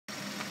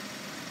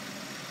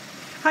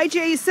Hi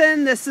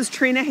Jason, this is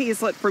Trina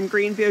Hazlett from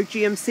Greenville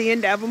GMC in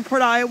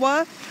Davenport,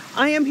 Iowa.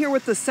 I am here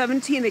with the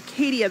 17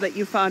 Acadia that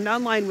you found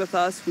online with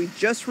us. We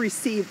just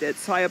received it,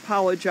 so I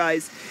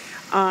apologize.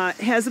 It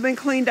hasn't been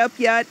cleaned up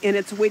yet, and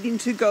it's waiting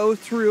to go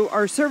through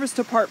our service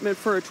department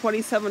for a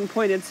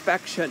 27-point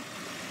inspection.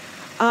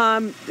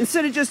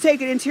 Instead of just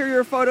taking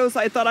interior photos,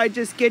 I thought I'd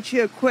just get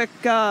you a quick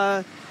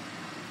video.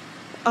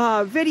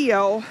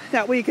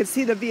 That way you could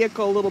see the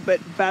vehicle a little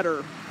bit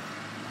better.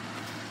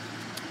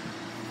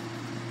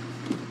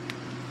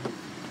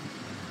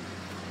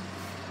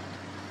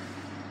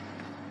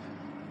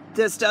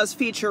 This does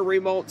feature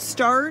remote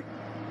start,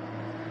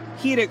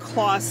 heated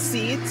cloth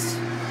seats,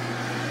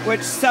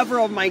 which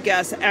several of my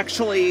guests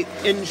actually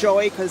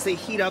enjoy because they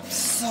heat up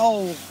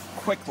so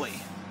quickly.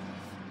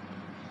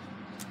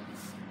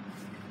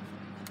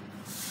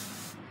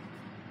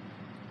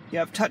 You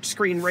have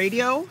touchscreen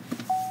radio,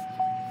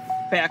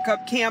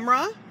 backup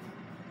camera.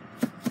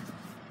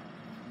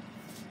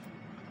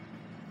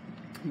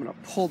 I'm going to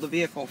pull the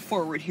vehicle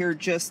forward here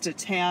just a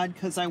tad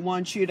because I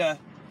want you to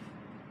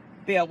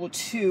be able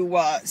to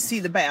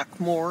see the back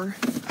more.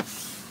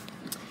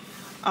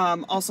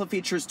 Also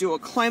features dual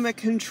climate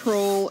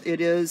control. It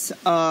is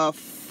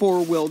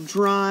four-wheel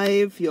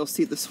drive. You'll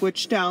see the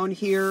switch down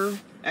here.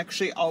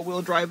 Actually,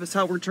 all-wheel drive is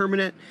how we're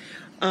terming it.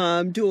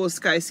 Dual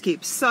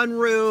Skyscape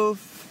sunroof,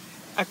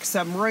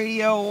 XM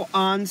radio,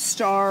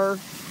 OnStar,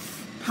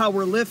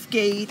 power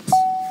liftgate,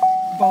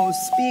 Bose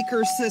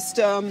speaker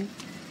system.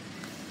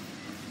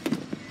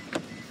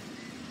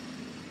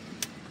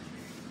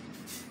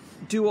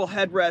 Dual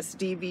headrest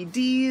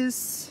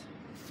DVDs.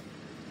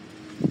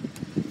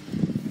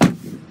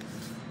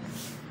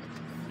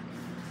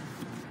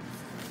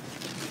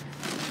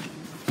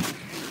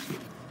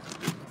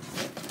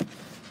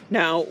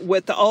 Now,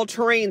 with the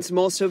all-terrains,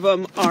 most of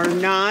them are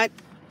not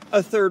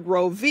a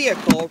third-row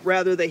vehicle.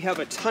 Rather, they have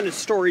a ton of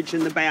storage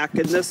in the back,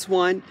 and this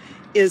one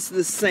is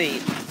the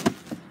same.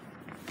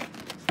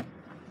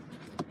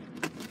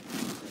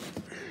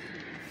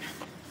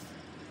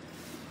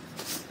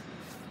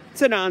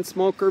 It's a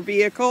non-smoker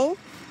vehicle.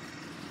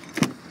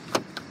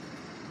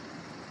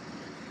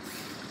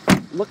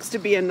 Looks to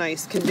be in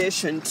nice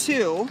condition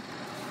too.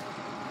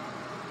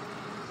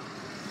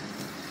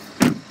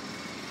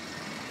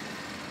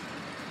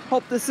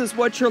 Hope this is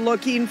what you're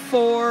looking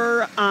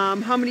for.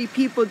 How many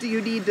people do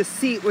you need to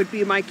seat would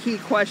be my key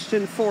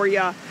question for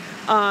you.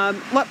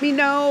 Let me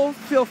know.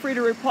 Feel free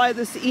to reply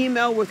this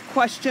email with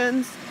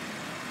questions.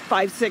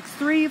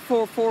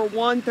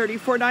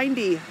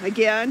 563-441-3490.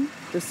 Again,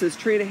 this is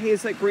Trina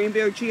Hazlett,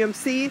 Greenville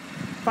GMC,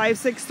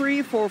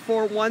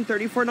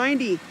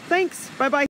 563-441-3490. Thanks. Bye-bye.